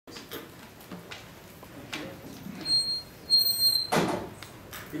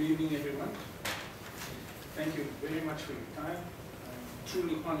Good evening, everyone. Thank you very much for your time. I'm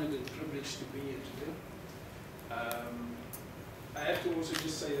truly honored and privileged to be here today. I have to also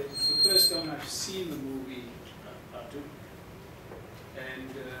just say that it's the first time I've seen the movie Atu, and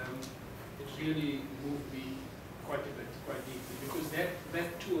it really moved me quite a bit, quite deeply, because that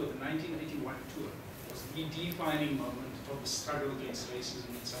tour, the 1981 tour, was the defining moment of the struggle against racism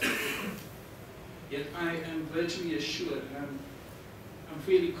in South Africa. Yet I am virtually assured, and I'm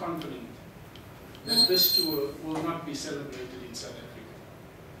fairly confident, that this tour will not be celebrated in South Africa.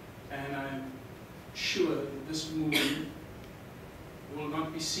 And I'm sure that this movement will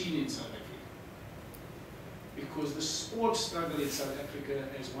not be seen in South Africa. Because the sports struggle in South Africa,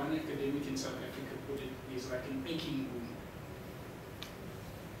 as one academic in South Africa put it, is like an aching wound.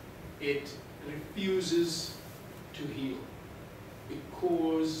 It refuses to heal.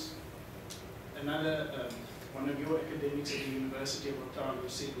 Because one of your academics at the University of Aotearoa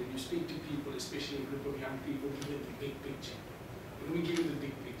said, when you speak to people, especially a group of young people, give them the big picture. Let me give you the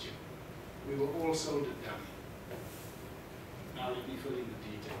big picture. We were all sold a dummy. Now let me fill in the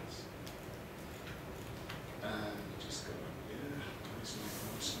details. Let me just go up here. Where's my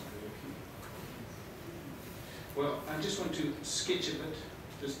mouse not working? Well, I just want to sketch a bit.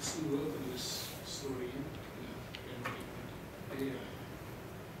 Does it still work on this story? Yeah.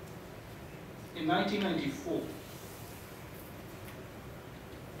 In 1994,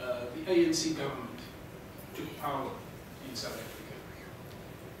 the ANC government took power in South Africa.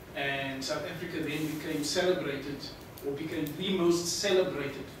 And South Africa then became celebrated, or became the most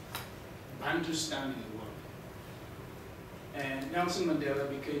celebrated Bantustan in the world. And Nelson Mandela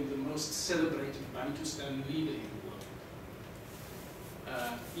became the most celebrated Bantustan leader in the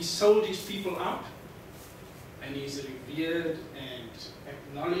world. He sold his people out, and he's revered and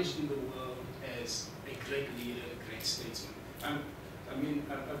acknowledged in the world as a great leader, a great statesman. I mean,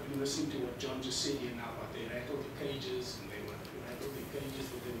 I've been listening to what John just said here now about they rattled the cages, and they rattled the cages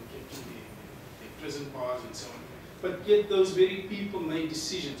that they were kept in their prison bars and so on. But yet those very people made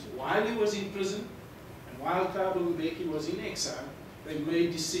decisions. While he was in prison, and while Thabo Mbeki was in exile, they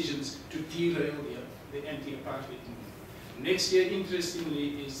made decisions to derail the anti-apartheid movement. Next year,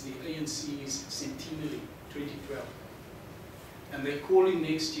 interestingly, is the ANC's centenary, 2012. And they're calling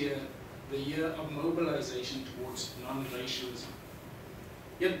next year the year of mobilization towards non-racialism.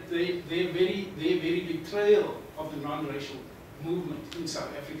 Yet their very betrayal of the non-racial movement in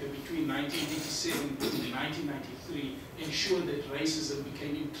South Africa between 1987 and 1993 ensured that racism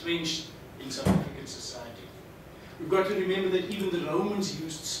became entrenched in South African society. We've got to remember that even the Romans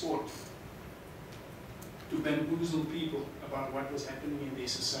used sport to bamboozle people about what was happening in their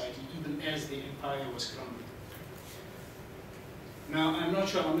society, even as the empire was crumbling. Now, I'm not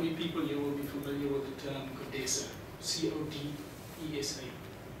sure how many people here will be familiar with the term CODESA, C-O-D-E-S-A.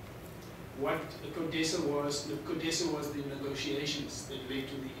 What the CODESA was the negotiations that led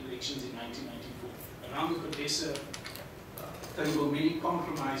to the elections in 1994. Around the CODESA table, many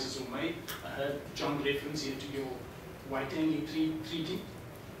compromises were made. I heard John reference here to your Waitangi Treaty.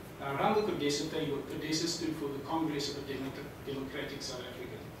 Around the CODESA table, CODESA stood for the Congress of the Democratic South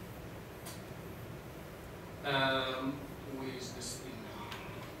Africa. Where is this thing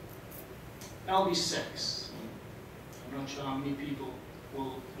now? Albie Sachs. I'm not sure how many people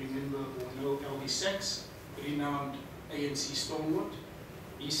will remember or know Albie Sachs, renowned ANC stalwart.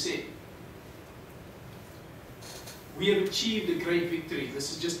 He said, "We have achieved a great victory."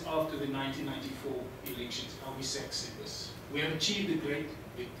 This is just after the 1994 elections. Albie Sachs said this. "We have achieved a great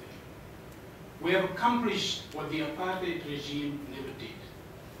victory. We have accomplished what the apartheid regime never did.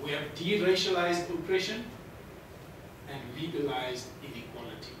 We have deracialized oppression and legalized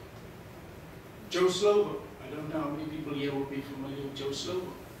inequality." Joe Slovo, I don't know how many people here will be familiar with Joe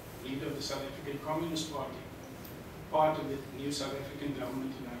Slovo, leader of the South African Communist Party, part of the new South African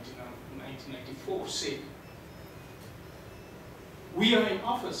government in 1994, said, "We are in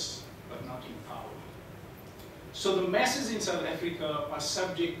office, but not in power." So the masses in South Africa are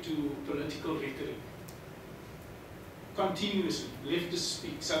subject to political rhetoric. Continuously, leftists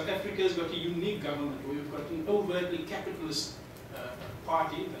speak. South Africa has got a unique government. We've got an overtly capitalist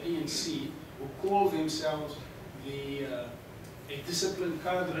party, the ANC, who call themselves a disciplined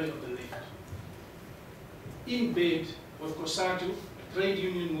cadre of the left. In bed with COSATU, a trade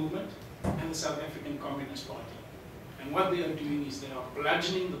union movement, and the South African Communist Party. And what they are doing is they are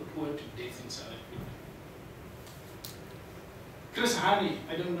bludgeoning the poor to death in South Africa. Chris Hani,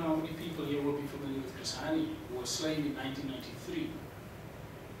 I don't know how many people here will be familiar with Chris Hani, who was slain in 1993.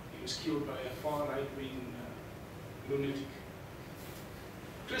 He was killed by a far right-wing lunatic.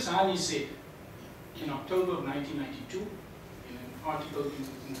 Chris Hani said in October of 1992, in an article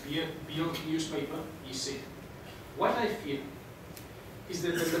in Beale newspaper. He said, "What I fear is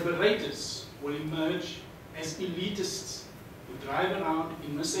that the liberators will emerge as elitists who drive around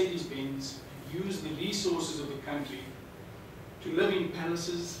in Mercedes-Benz and use the resources of the country to live in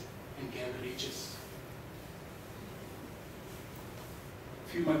palaces and gather riches." A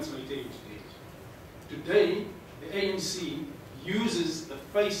few months later, he was dead. Today, the ANC uses the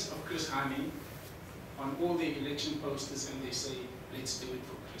face of Chris Hani on all their election posters, and they say, "Let's do it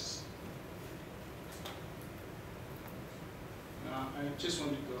for Chris." Now, I just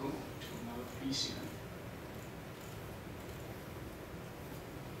want to go to another piece here.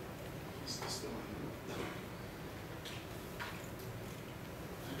 Is this the one?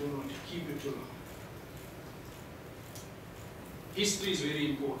 I don't want to keep it too long. History is very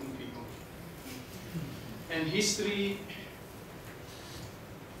important, people. And history,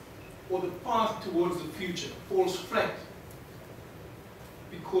 or the path towards the future, falls flat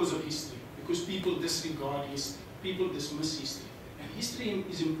because of history, because people disregard history, people dismiss history. And history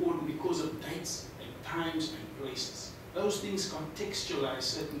is important because of dates and times and places. Those things contextualize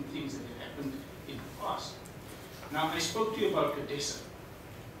certain things that have happened in the past. Now, I spoke to you about Cadessa.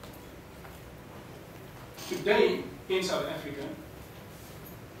 Today, in South Africa,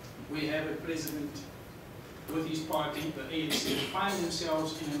 we have a president with his party, the ANC, who find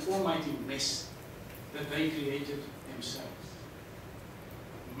themselves in an almighty mess that they created themselves.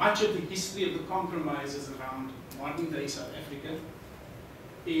 Much of the history of the compromises around modern-day South Africa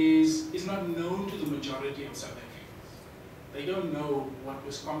is not known to the majority of South Africans. They don't know what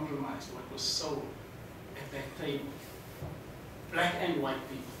was compromised, what was sold at that table. Black and white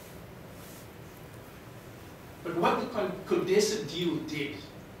people. But what the Cadessa deal did,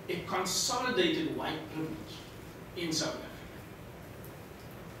 it consolidated white privilege in South Africa.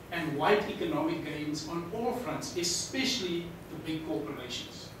 And white economic gains on all fronts, especially the big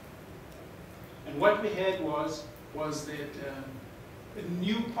corporations. And what we had was that a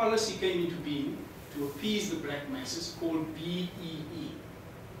new policy came into being to appease the black masses called BEE.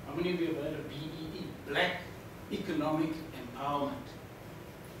 How many of you have heard of BEE? Black Economic Empowerment.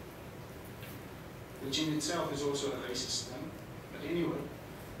 Which in itself is also a racist term. But anyway,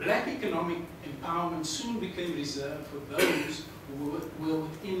 black economic empowerment soon became reserved for those who were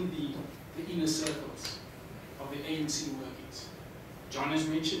within the inner circles of the ANC workings. John has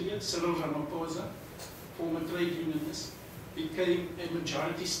mentioned here, Cyril Ramaphosa, former trade unionist, became a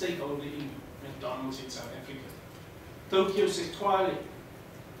majority stakeholder in McDonald's in South Africa. Tokyo Setwale,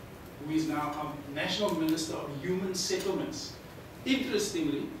 who is now our National Minister of Human Settlements.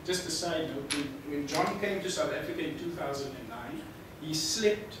 Interestingly, just a side note, when John came to South Africa in 2009, he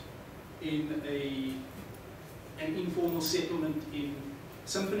slept in an informal settlement in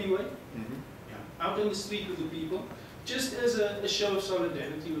Symphony Way, out on the street with the people, just as a show of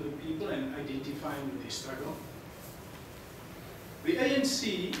solidarity with the people and identifying with their struggle. The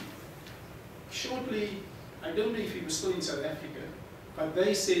ANC, shortly, I don't know if he was still in South Africa, but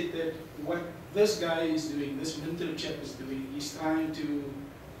they said that what this guy is doing, this Minter chap is doing, he's trying to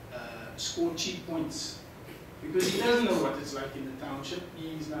score cheap points. Because he doesn't know what it's like in the township.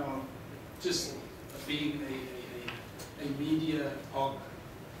 He's now just being a media hog.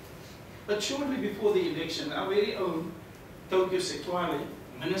 But shortly before the election, our very own Tokyo Setwale,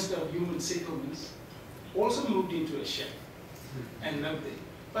 Minister of Human Settlements, also moved into a shack and lived there.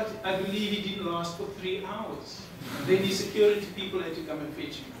 But I believe he didn't last for 3 hours. And then the security people had to come and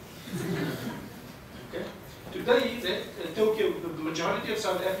fetch him. Okay? Today, Tokyo, the majority of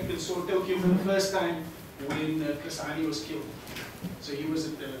South Africans saw Tokyo for the first time when Chris Hani was killed. So he was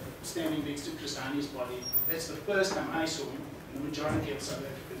standing next to Chris Hani's body. That's the first time I saw him. The majority of South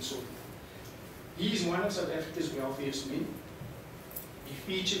Africans saw him. He's one of South Africa's wealthiest men. He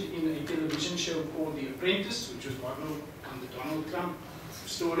featured in a television show called The Apprentice, which was modeled on the Donald Trump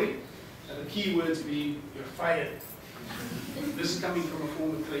story. The key words being, "You're fired." This is coming from a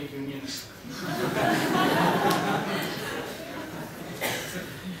former trade unionist.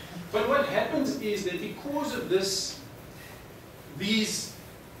 But what happens is that because of these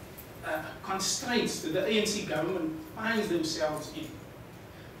constraints that the ANC government finds themselves in,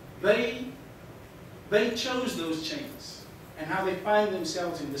 they chose those chains, and now they find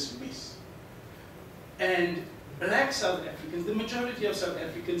themselves in this mess. And black South Africans, the majority of South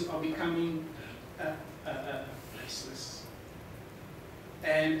Africans, are becoming restless.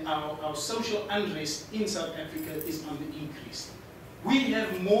 And our social unrest in South Africa is on the increase. We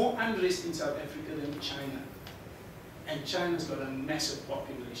have more unrest in South Africa than China. And China's got a massive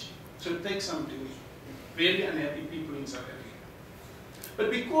population. So it takes some doing. Very unhappy people in South Africa. But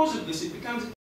because of this, it becomes